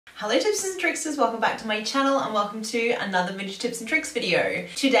Hello tipsters and tricksters, welcome back to my channel and welcome to another vintage tips and tricks video.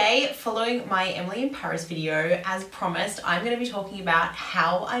 Today, following my Emily in Paris video, as promised, I'm going to be talking about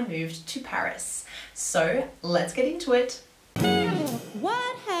how I moved to Paris. So let's get into it.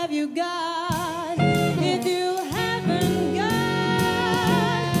 What have you got if you haven't got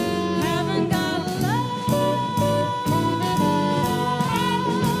love?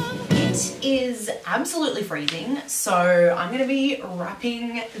 It is absolutely freezing, so I'm going to be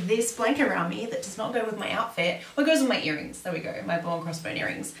wrapping this blanket around me that does not go with my outfit. Well, it goes with my earrings. There we go, my ball and crossbone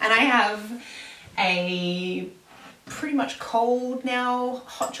earrings. And I have a pretty much cold now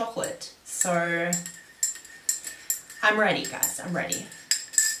hot chocolate. So I'm ready, guys, I'm ready.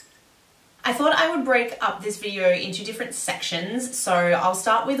 I thought I would break up this video into different sections. So I'll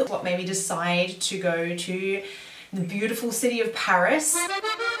start with what made me decide to go to the beautiful city of Paris.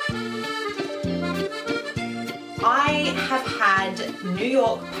 I have had New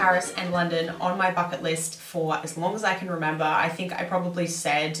York, Paris and London on my bucket list for as long as I can remember. I think I probably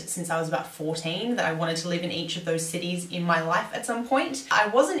said since I was about 14 that I wanted to live in each of those cities in my life at some point. I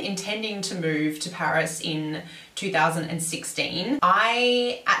wasn't intending to move to Paris in 2016.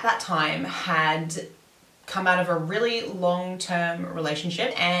 I, at that time, had come out of a really long-term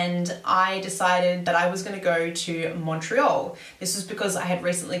relationship and I decided that I was going to go to Montreal. This was because I had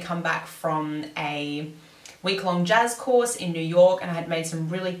recently come back from a week-long jazz course in New York and I had made some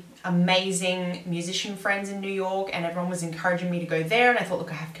really amazing musician friends in New York and everyone was encouraging me to go there, and I thought,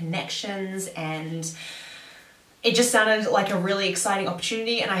 look, I have connections, and it just sounded like a really exciting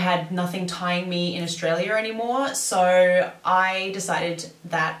opportunity and I had nothing tying me in Australia anymore. So I decided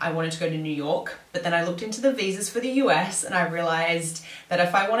that I wanted to go to New York, but then I looked into the visas for the US and I realized that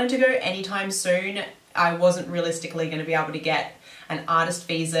if I wanted to go anytime soon, I wasn't realistically going to be able to get an artist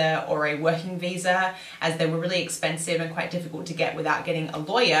visa or a working visa, as they were really expensive and quite difficult to get without getting a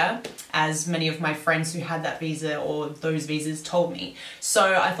lawyer, as many of my friends who had that visa or those visas told me.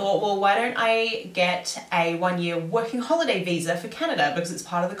 So I thought, well, why don't I get a one-year working holiday visa for Canada, because it's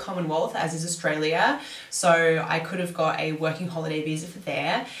part of the Commonwealth, as is Australia. So I could have got a working holiday visa for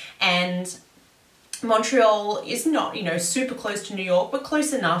there. And Montreal is not, you know, super close to New York, but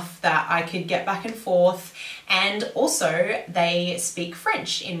close enough that I could get back and forth. And also they speak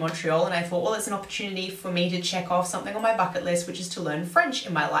French in Montreal, and I thought, well, it's an opportunity for me to check off something on my bucket list, which is to learn French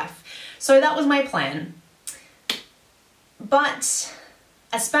in my life. So that was my plan. But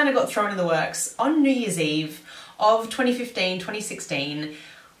a spanner got thrown in the works on New Year's Eve of 2015-2016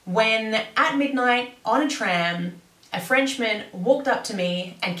 when at midnight on a tram, a Frenchman walked up to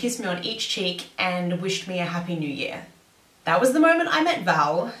me and kissed me on each cheek and wished me a happy new year. That was the moment I met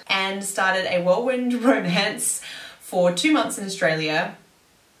Val and started a whirlwind romance for 2 months in Australia.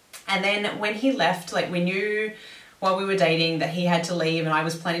 And then when he left, like, we knew while we were dating that he had to leave and I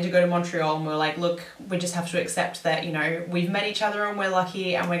was planning to go to Montreal, and we were like, look, we just have to accept that, you know, we've met each other and we're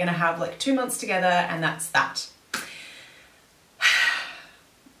lucky and we're gonna have like 2 months together and that's that.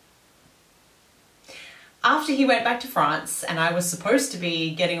 After he went back to France and I was supposed to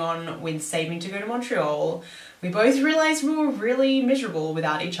be getting on with saving to go to Montreal, we both realized we were really miserable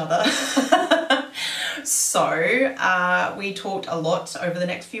without each other. So we talked a lot over the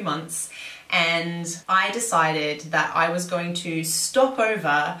next few months, and I decided that I was going to stop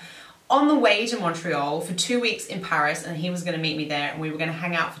over on the way to Montreal for 2 weeks in Paris, and he was going to meet me there and we were going to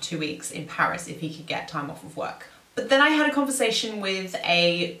hang out for 2 weeks in Paris if he could get time off of work. But then I had a conversation with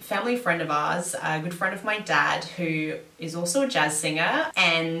a family friend of ours, a good friend of my dad, who is also a jazz singer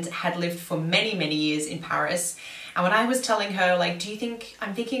and had lived for many, many years in Paris. And when I was telling her, like, do you think,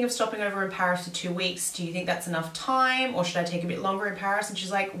 I'm thinking of stopping over in Paris for 2 weeks, do you think that's enough time, or should I take a bit longer in Paris? And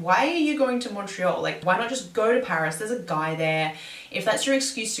she's like, why are you going to Montreal? Like, why not just go to Paris? There's a guy there. If that's your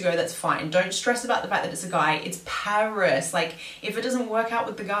excuse to go, that's fine. Don't stress about the fact that it's a guy. It's Paris. Like, if it doesn't work out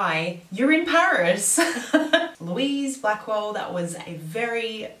with the guy, you're in Paris. Louise Blackwell, that was a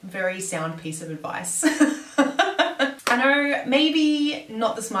very, very sound piece of advice. I know, maybe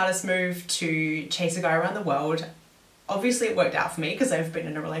not the smartest move to chase a guy around the world. Obviously it worked out for me because I've been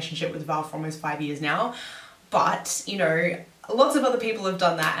in a relationship with Val for almost 5 years now. But, you know, lots of other people have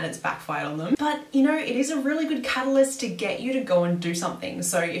done that and it's backfired on them. But, you know, it is a really good catalyst to get you to go and do something.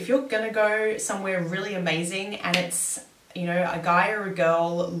 So if you're gonna go somewhere really amazing and it's, you know, a guy or a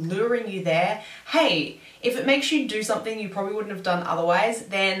girl luring you there, hey, if it makes you do something you probably wouldn't have done otherwise,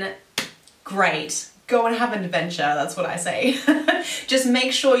 then great. Go and have an adventure, that's what I say. Just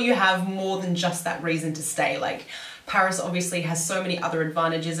make sure you have more than just that reason to stay. Like, Paris obviously has so many other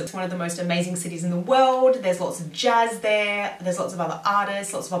advantages. It's one of the most amazing cities in the world. There's lots of jazz there. There's lots of other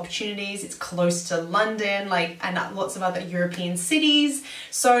artists, lots of opportunities. It's close to London, and lots of other European cities.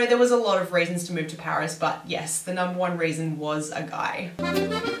 So there was a lot of reasons to move to Paris, but yes, the number one reason was a guy.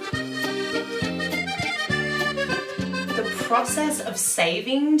 The process of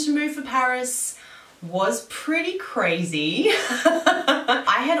saving to move for Paris was pretty crazy.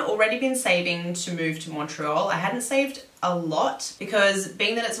 I had already been saving to move to Montreal. I hadn't saved a lot because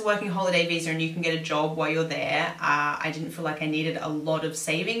being that it's a working holiday visa and you can get a job while you're there, I didn't feel like I needed a lot of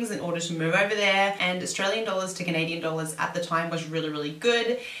savings in order to move over there. And Australian dollars to Canadian dollars at the time was really, really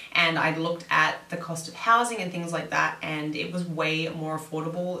good. And I looked at the cost of housing and things like that, and it was way more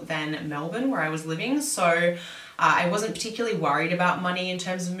affordable than Melbourne where I was living. So I wasn't particularly worried about money in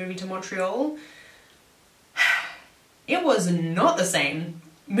terms of moving to Montreal. It was not the same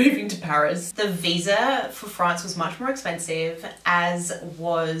moving to Paris. The visa for France was much more expensive, as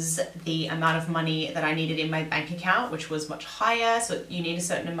was the amount of money that I needed in my bank account, which was much higher. So you need a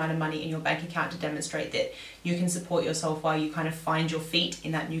certain amount of money in your bank account to demonstrate that you can support yourself while you kind of find your feet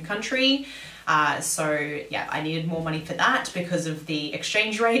in that new country. So yeah, I needed more money for that because of the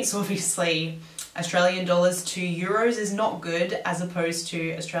exchange rates. Obviously, Australian dollars to euros is not good as opposed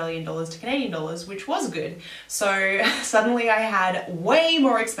to Australian dollars to Canadian dollars, which was good. So suddenly I had way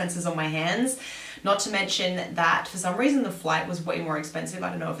more expenses on my hands. Not to mention that for some reason the flight was way more expensive.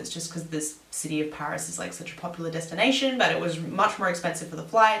 I don't know if it's just because this city of Paris is like such a popular destination, but it was much more expensive for the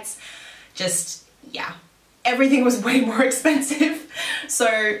flights. Just, yeah, everything was way more expensive.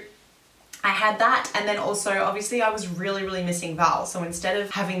 So I had that, and then also obviously I was really, really missing Val. So instead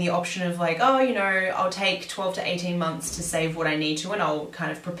of having the option of like, oh, you know, I'll take 12 to 18 months to save what I need to and I'll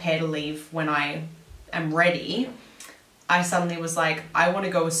kind of prepare to leave when I am ready, I suddenly was like, I want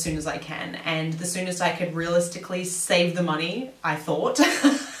to go as soon as I can. And the soonest I could realistically save the money, I thought,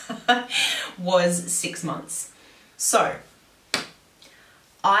 was 6 months. So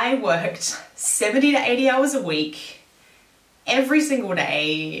I worked 70 to 80 hours a week, every single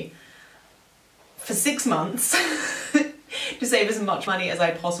day, for 6 months to save as much money as I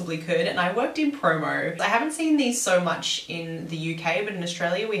possibly could. And I worked in promo. I haven't seen these so much in the UK, but in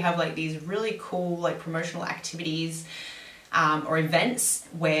Australia we have like these really cool like promotional activities or events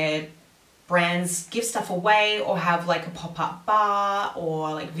where brands give stuff away or have like a pop-up bar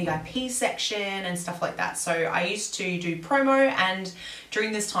or like VIP section and stuff like that. So I used to do promo, and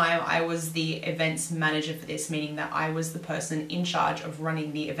during this time I was the events manager for this, meaning that I was the person in charge of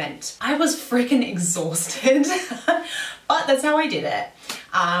running the event. I was freaking exhausted, but that's how I did it.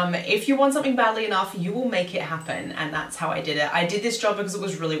 If you want something badly enough, you will make it happen, and that's how I did it. I did this job because it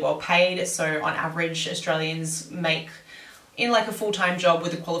was really well paid. So on average, Australians make, in like a full-time job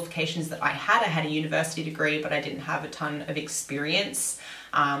with the qualifications that I had a university degree, but I didn't have a ton of experience.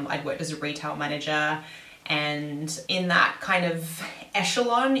 I'd worked as a retail manager, and in that kind of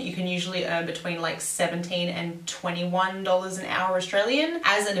echelon, you can usually earn between like $17 and $21 an hour Australian.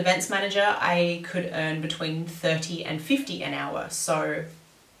 As an events manager, I could earn between $30 and $50 an hour. So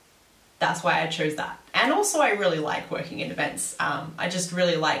that's why I chose that. And also I really like working in events. I just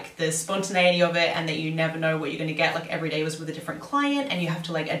really like the spontaneity of it, and that you never know what you're gonna get. Like every day was with a different client and you have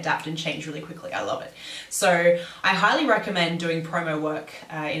to like adapt and change really quickly. I love it. So I highly recommend doing promo work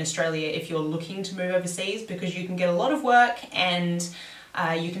in Australia if you're looking to move overseas, because you can get a lot of work and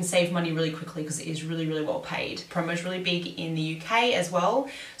you can save money really quickly because it is really, really well paid. Promo is really big in the UK as well.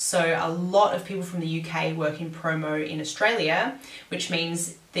 So a lot of people from the UK work in promo in Australia, which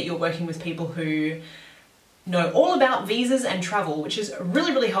means that you're working with people who know all about visas and travel, which is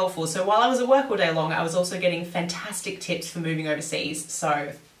really, really helpful. So while I was at work all day long, I was also getting fantastic tips for moving overseas.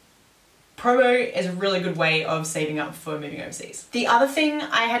 So promo is a really good way of saving up for moving overseas. The other thing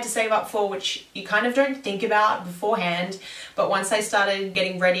I had to save up for, which you kind of don't think about beforehand, but once I started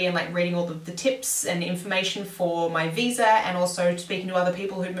getting ready and like reading all the tips and information for my visa, and also speaking to other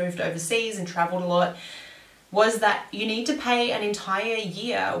people who moved overseas and traveled a lot, was that you need to pay an entire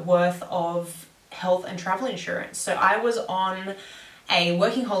year worth of health and travel insurance. So I was on a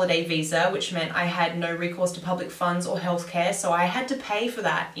working holiday visa, which meant I had no recourse to public funds or healthcare. So I had to pay for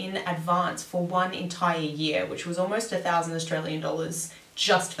that in advance for one entire year, which was almost 1,000 Australian dollars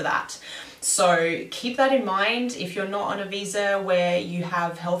just for that. So keep that in mind. If you're not on a visa where you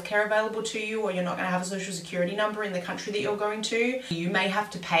have healthcare available to you, or you're not going to have a social security number in the country that you're going to, you may have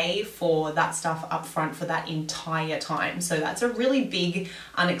to pay for that stuff up front for that entire time. So that's a really big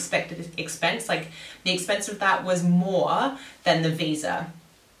unexpected expense. Like the expense of that was more than the visa.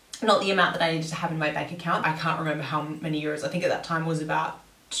 Not the amount that I needed to have in my bank account. I can't remember how many euros. I think at that time was about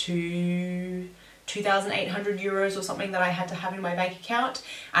 $2 2,800 euros or something that I had to have in my bank account,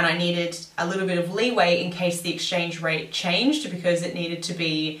 and I needed a little bit of leeway in case the exchange rate changed, because it needed to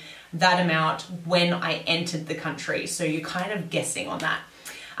be that amount when I entered the country. So you're kind of guessing on that.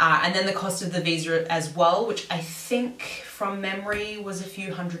 And then the cost of the visa as well, which I think from memory was a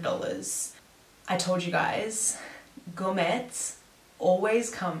few $100s. I told you guys, Gourmet always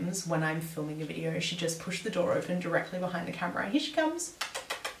comes when I'm filming a video. She just pushed the door open directly behind the camera. Here she comes.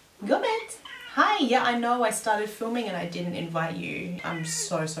 Gourmet. Hi, yeah, I know I started filming and I didn't invite you. I'm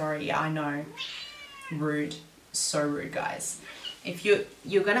so sorry. Yeah, I know. Rude. So rude, guys. If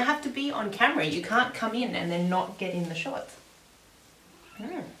you're gonna have to be on camera. You can't come in and then not get in the shot.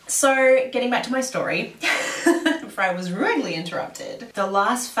 So getting back to my story, before I was rudely interrupted, the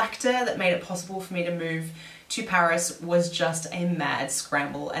last factor that made it possible for me to move to Paris was just a mad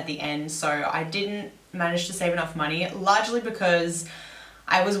scramble at the end. So I didn't manage to save enough money, largely because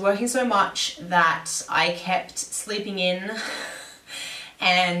I was working so much that I kept sleeping in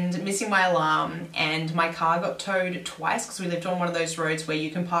and missing my alarm, and my car got towed twice because we lived on one of those roads where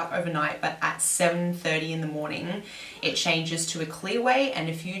you can park overnight, but at 7:30 in the morning it changes to a clearway, and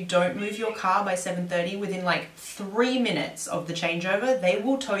if you don't move your car by 7:30, within like 3 minutes of the changeover they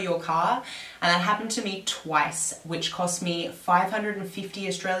will tow your car. And that happened to me twice, which cost me 550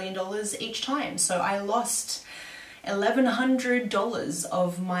 Australian dollars each time. So I lost $1,100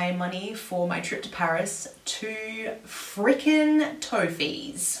 of my money for my trip to Paris to freaking tow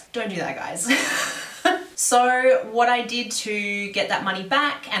fees. Don't do that, guys. So what I did to get that money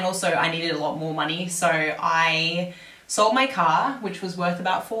back, and also I needed a lot more money, so I sold my car, which was worth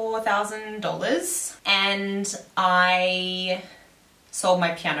about $4,000, and I sold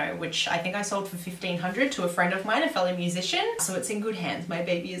my piano, which I think I sold for $1,500 to a friend of mine, a fellow musician. So it's in good hands. My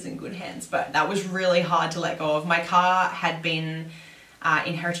baby is in good hands, but that was really hard to let go of. My car had been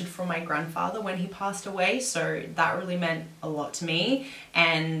inherited from my grandfather when he passed away, so that really meant a lot to me.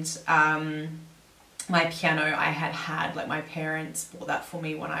 And my piano I had, like my parents bought that for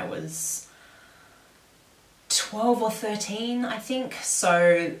me when I was 12 or 13, I think.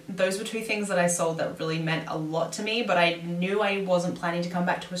 So those were two things that I sold that really meant a lot to me, but I knew I wasn't planning to come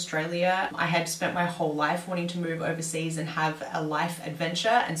back to Australia. I had spent my whole life wanting to move overseas and have a life adventure,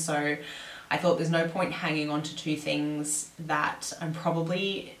 and so I thought there's no point hanging on to two things that I'm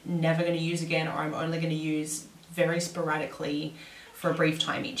probably never going to use again, or I'm only going to use very sporadically for a brief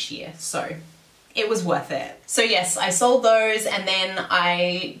time each year. So it was worth it. So yes, I sold those, and then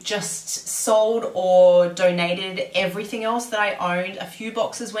I just sold or donated everything else that I owned. A few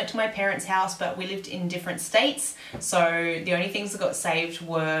boxes went to my parents' house, but we lived in different states, so the only things that got saved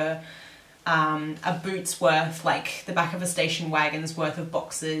were a boot's worth, like the back of a station wagon's worth of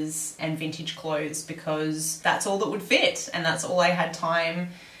boxes, and vintage clothes, because that's all that would fit, and that's all I had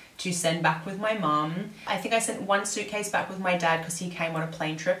time to send back with my mum. I think I sent one suitcase back with my dad because he came on a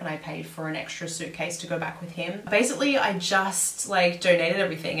plane trip and I paid for an extra suitcase to go back with him. Basically, I just like donated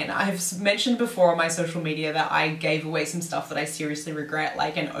everything, and I've mentioned before on my social media that I gave away some stuff that I seriously regret,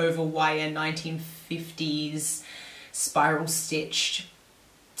 like an overwire 1950s spiral stitched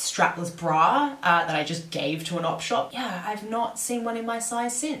strapless bra that I just gave to an op shop. Yeah, I've not seen one in my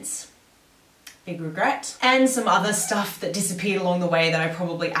size since. Big regret. And some other stuff that disappeared along the way that I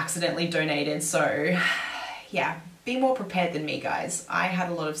probably accidentally donated. So yeah, be more prepared than me, guys. I had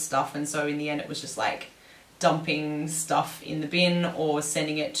a lot of stuff, and so in the end it was just like dumping stuff in the bin or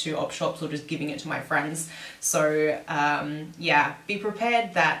sending it to op shops or just giving it to my friends. So yeah, be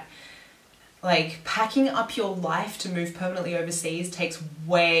prepared that like packing up your life to move permanently overseas takes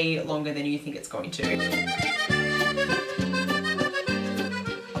way longer than you think it's going to.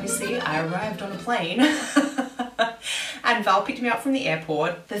 I arrived on a plane and Val picked me up from the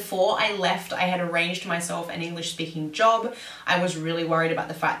airport. Before I left, I had arranged myself an English speaking job. I was really worried about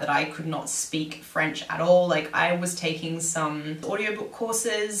the fact that I could not speak French at all. Like, I was taking some audiobook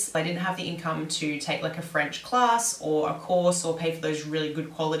courses. I didn't have the income to take like a French class or a course or pay for those really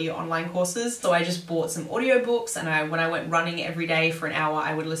good quality online courses. So I just bought some audiobooks, and when I went running every day for an hour,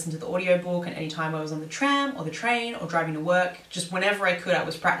 I would listen to the audiobook, and anytime I was on the tram or the train or driving to work, just whenever I could, I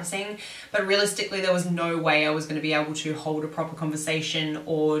was practicing. But realistically, there was no way I was going to be able to hold a proper conversation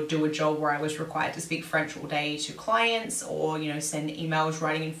or do a job where I was required to speak French all day to clients, or, you know, send emails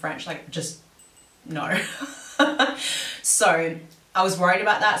writing in French. Like, just no. So I was worried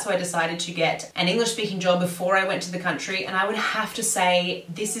about that, so I decided to get an English speaking job before I went to the country. And I would have to say,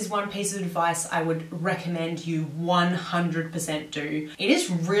 this is one piece of advice I would recommend you 100% do. It is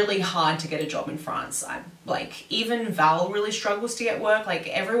really hard to get a job in France. Like, even Val really struggles to get work. Like,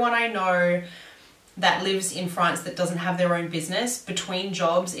 everyone I know that lives in France that doesn't have their own business, between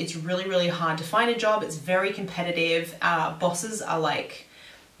jobs, it's really, really hard to find a job. It's very competitive. Bosses are like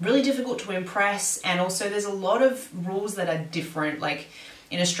really difficult to impress, and also there's a lot of rules that are different. Like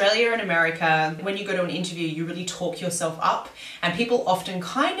in Australia and America, when you go to an interview, you really talk yourself up, and people often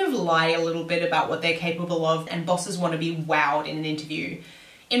kind of lie a little bit about what they're capable of, and bosses want to be wowed in an interview.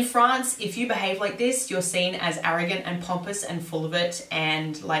 In France, if you behave like this, you're seen as arrogant and pompous and full of it,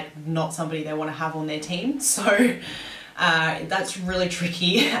 and like not somebody they want to have on their team. So that's really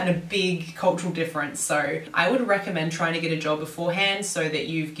tricky and a big cultural difference. So I would recommend trying to get a job beforehand so that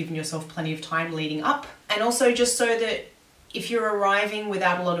you've given yourself plenty of time leading up. And also just so that if you're arriving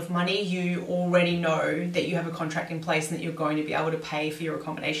without a lot of money, you already know that you have a contract in place and that you're going to be able to pay for your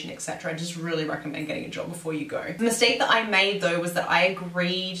accommodation, etc. I just really recommend getting a job before you go. The mistake that I made though was that I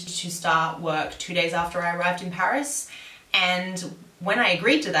agreed to start work 2 days after I arrived in Paris, and when I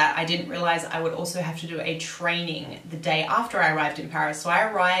agreed to that, I didn't realize I would also have to do a training the day after I arrived in Paris. So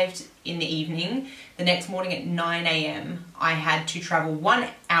I arrived in the evening. The next morning at 9 a.m. I had to travel 1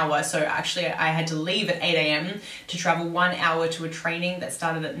 hour. So actually I had to leave at 8 a.m. to travel 1 hour to a training that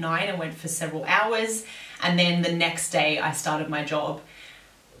started at 9 and went for several hours. And then the next day I started my job.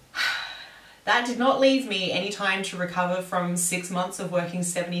 That did not leave me any time to recover from 6 months of working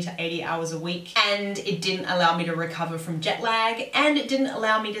 70 to 80 hours a week. And it didn't allow me to recover from jet lag, and it didn't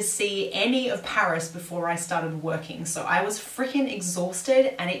allow me to see any of Paris before I started working. So I was freaking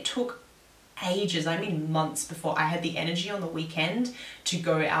exhausted, and it took ages, I mean months, before I had the energy on the weekend to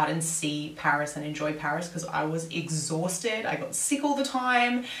go out and see Paris and enjoy Paris, because I was exhausted. I got sick all the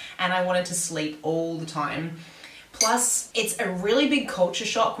time and I wanted to sleep all the time. Plus, it's a really big culture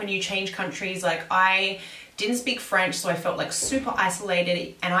shock when you change countries. Like, I didn't speak French, so I felt like super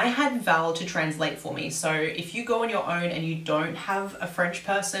isolated, and I had Val to translate for me. So if you go on your own and you don't have a French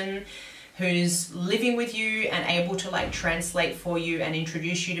person who's living with you and able to like translate for you and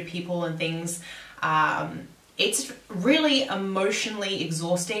introduce you to people and things, it's really emotionally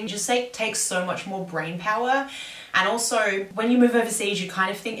exhausting. It just takes so much more brain power. And also, when you move overseas, you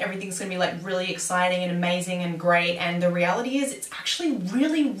kind of think everything's gonna be like really exciting and amazing and great, and the reality is it's actually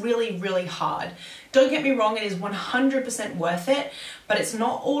really, really, really hard. Don't get me wrong, it is 100% worth it, but it's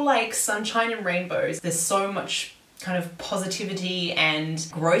not all like sunshine and rainbows. There's so much kind of positivity and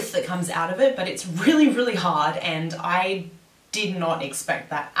growth that comes out of it, but it's really, really hard, and I did not expect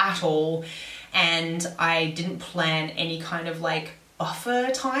that at all, and I didn't plan any kind of like buffer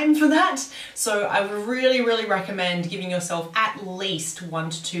time for that. So I would really, really recommend giving yourself at least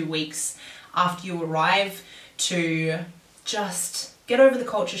 1 to 2 weeks after you arrive to just get over the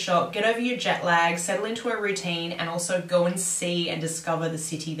culture shock, get over your jet lag, settle into a routine, and also go and see and discover the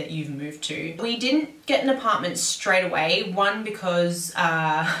city that you've moved to. We didn't get an apartment straight away. One, because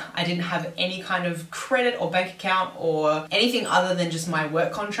I didn't have any kind of credit or bank account or anything other than just my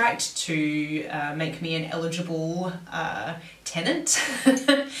work contract to make me an eligible tenant.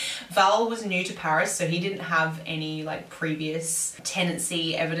 Val was new to Paris, so he didn't have any like previous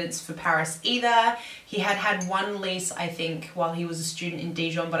tenancy evidence for Paris either. He had had one lease, I think, while he was a student in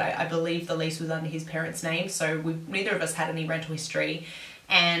Dijon, but I believe the lease was under his parents' name, so neither of us had any rental history.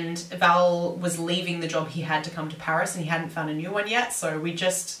 And Val was leaving the job he had to come to Paris, and he hadn't found a new one yet, so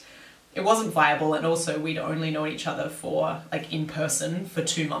it wasn't viable. And also we'd only known each other for like in person for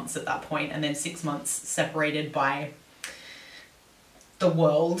 2 months at that point, and then 6 months separated by the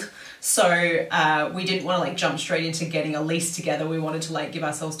world. So we didn't want to like jump straight into getting a lease together. We wanted to like give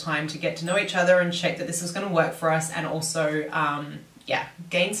ourselves time to get to know each other and check that this was going to work for us, and also yeah,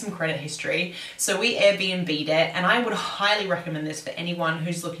 gain some credit history. So we Airbnb'd it, and I would highly recommend this for anyone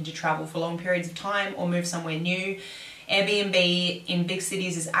who's looking to travel for long periods of time or move somewhere new. Airbnb in big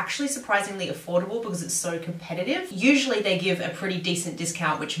cities is actually surprisingly affordable because it's so competitive. Usually they give a pretty decent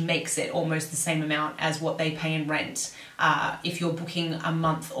discount, which makes it almost the same amount as what they pay in rent if you're booking a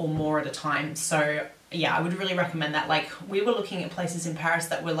month or more at a time. So yeah, I would really recommend that. Like, we were looking at places in Paris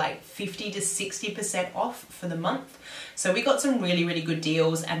that were like 50 to 60% off for the month. So we got some really, really good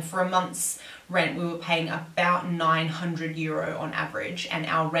deals, and for a month's rent we were paying about 900 euro on average, and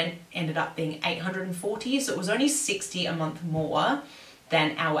our rent ended up being 840, so it was only 60 a month more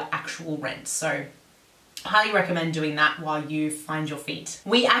than our actual rent. So highly recommend doing that while you find your feet.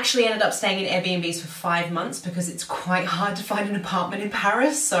 We actually ended up staying in Airbnbs for 5 months because it's quite hard to find an apartment in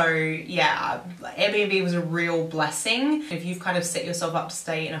Paris. So yeah, Airbnb was a real blessing. If you've kind of set yourself up to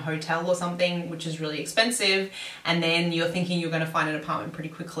stay in a hotel or something, which is really expensive, and then you're thinking you're going to find an apartment pretty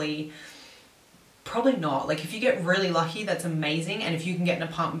quickly, probably not. Like, if you get really lucky, that's amazing, and if you can get an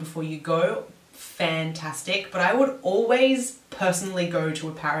apartment before you go, fantastic, but I would always personally go to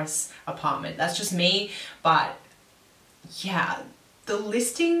a Paris apartment. That's just me, but yeah, the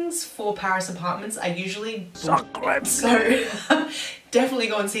listings for Paris apartments are usually booked, so definitely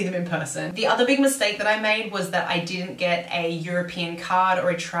go and see them in person. The other big mistake that I made was that I didn't get a European card or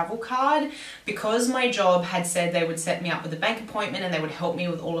a travel card. Because my job had said they would set me up with a bank appointment and they would help me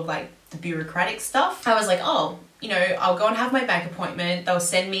with all of like the bureaucratic stuff. I was like, oh, you know, I'll go and have my bank appointment. They'll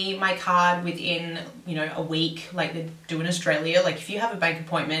send me my card within, you know, a week, like they do in Australia. Like if you have a bank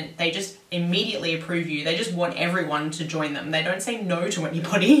appointment, they just immediately approve you. They just want everyone to join them. They don't say no to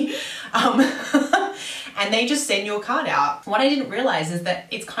anybody. And they just send your card out. What I didn't realize is that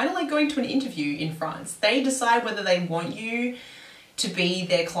it's kind of like going to an interview in France. They decide whether they want you to be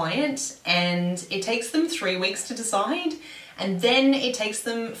their client, and it takes them 3 weeks to decide. And then it takes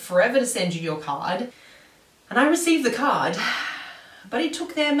them forever to send you your card. And I received the card, but it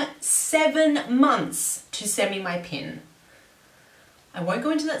took them 7 months to send me my PIN. I won't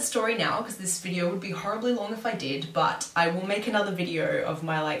go into that story now because this video would be horribly long if I did, but I will make another video of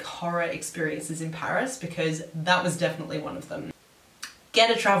my like horror experiences in Paris because that was definitely one of them.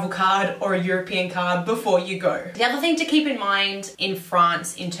 Get a travel card or a European card before you go. The other thing to keep in mind in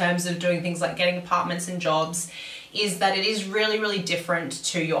France in terms of doing things like getting apartments and jobs is that it is really, really different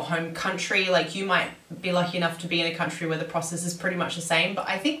to your home country. Like you might be lucky enough to be in a country where the process is pretty much the same, but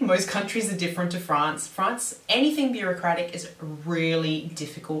I think most countries are different to France. France, anything bureaucratic is really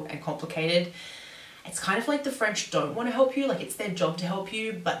difficult and complicated. It's kind of like the French don't want to help you, like it's their job to help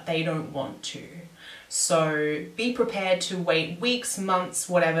you, but they don't want to. So be prepared to wait weeks, months,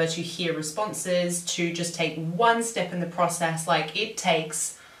 whatever, to hear responses, to just take one step in the process. Like it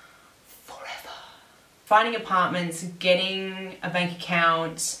takes finding apartments, getting a bank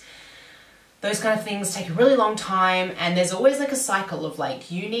account, those kind of things take a really long time, and there's always like a cycle of like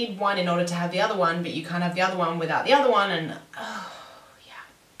you need one in order to have the other one, but you can't have the other one without the other one, and oh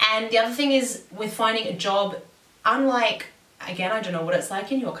yeah. And the other thing is with finding a job, unlike, again, I don't know what it's like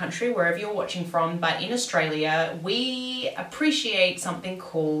in your country, wherever you're watching from, but in Australia, we appreciate something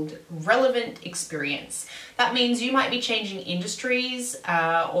called relevant experience. That means you might be changing industries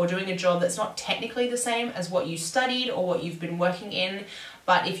or doing a job that's not technically the same as what you studied or what you've been working in,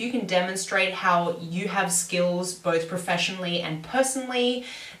 but if you can demonstrate how you have skills both professionally and personally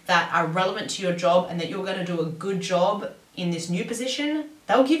that are relevant to your job and that you're going to do a good job in this new position,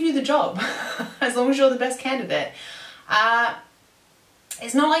 they'll give you the job as long as you're the best candidate.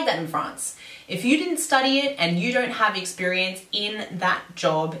 It's not like that in France. If you didn't study it and you don't have experience in that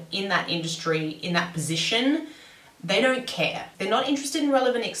job, in that industry, in that position, they don't care. They're not interested in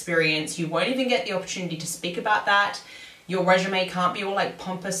relevant experience. You won't even get the opportunity to speak about that. Your resume can't be all like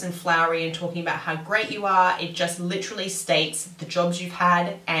pompous and flowery and talking about how great you are. It just literally states the jobs you've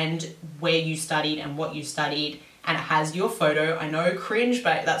had and where you studied and what you studied, and it has your photo. I know, cringe,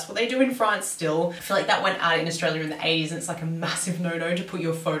 but that's what they do in France still. I feel like that went out in Australia in the 80s, and it's like a massive no-no to put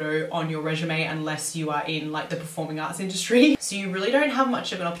your photo on your resume unless you are in like the performing arts industry. So you really don't have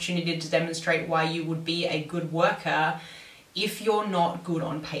much of an opportunity to demonstrate why you would be a good worker if you're not good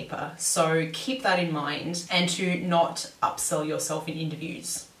on paper. So keep that in mind, and to not upsell yourself in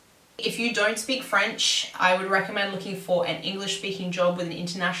interviews. If you don't speak French, I would recommend looking for an English-speaking job with an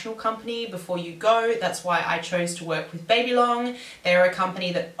international company before you go. That's why I chose to work with Babylangues. They're a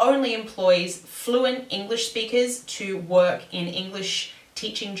company that only employs fluent English speakers to work in English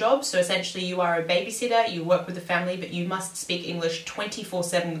teaching jobs. So essentially you are a babysitter, you work with the family, but you must speak English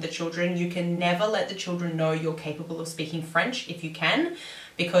 24/7 with the children. You can never let the children know you're capable of speaking French if you can,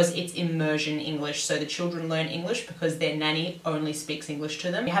 because it's immersion English. So the children learn English because their nanny only speaks English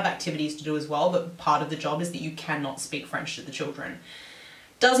to them. You have activities to do as well, but part of the job is that you cannot speak French to the children.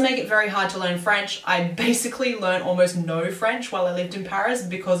 Does make it very hard to learn French. I basically learned almost no French while I lived in Paris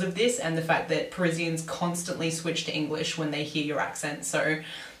because of this and the fact that Parisians constantly switch to English when they hear your accent. So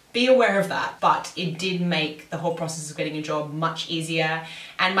be aware of that, but it did make the whole process of getting a job much easier,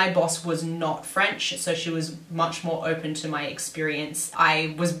 and my boss was not French, so she was much more open to my experience.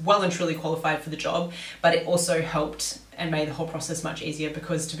 I was well and truly qualified for the job, but it also helped and made the whole process much easier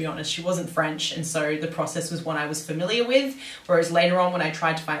because, to be honest, she wasn't French, and so the process was one I was familiar with, whereas later on when I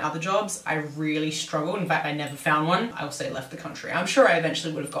tried to find other jobs, I really struggled. In fact, I never found one. I also left the country. I'm sure I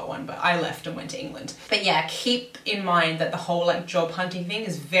eventually would have got one, but I left and went to England. But yeah, keep in mind that the whole like job hunting thing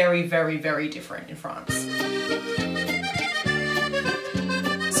is very, very, very different in France.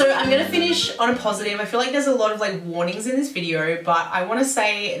 So I'm gonna finish on a positive. I feel like there's a lot of like warnings in this video, but I want to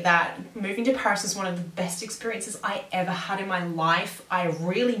say that moving to Paris was one of the best experiences I ever had in my life. I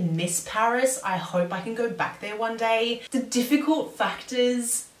really miss Paris. I hope I can go back there one day. The difficult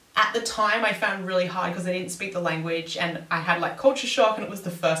factors at the time I found really hard because I didn't speak the language and I had like culture shock, and it was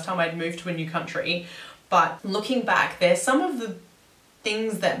the first time I'd moved to a new country. But looking back, there's some of the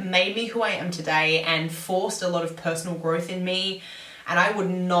things that made me who I am today and forced a lot of personal growth in me, and I would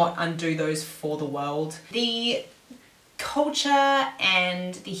not undo those for the world. The culture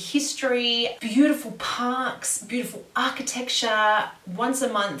and the history, beautiful parks, beautiful architecture. Once a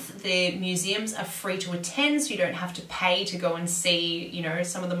month the museums are free to attend, so you don't have to pay to go and see, you know,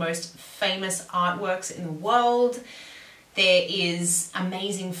 some of the most famous artworks in the world. There is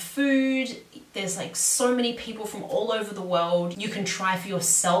amazing food. There's like so many people from all over the world. You can try for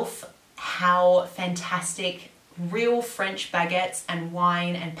yourself how fantastic real French baguettes and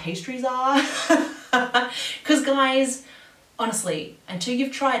wine and pastries are. Because guys, honestly, until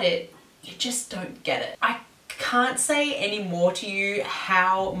you've tried it, you just don't get it. I can't say any more to you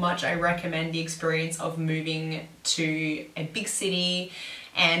how much I recommend the experience of moving to a big city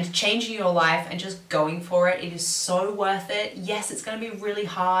and changing your life and just going for it. It is so worth it. Yes, it's going to be really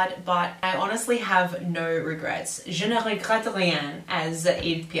hard, but I honestly have no regrets. Je ne regrette rien, as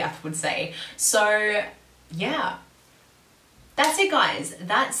Edith Piaf would say. So yeah. That's it guys,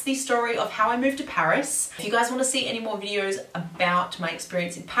 that's the story of how I moved to Paris. If you guys want to see any more videos about my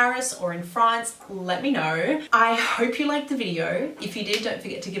experience in Paris or in France, let me know. I hope you liked the video. If you did, don't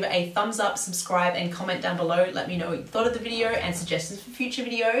forget to give it a thumbs up, subscribe and comment down below. Let me know what you thought of the video and suggestions for future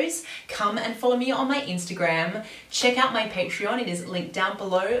videos. Come and follow me on my Instagram. Check out my Patreon, it is linked down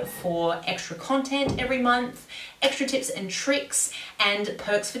below for extra content every month, extra tips and tricks and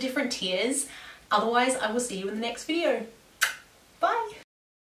perks for different tiers. Otherwise, I will see you in the next video.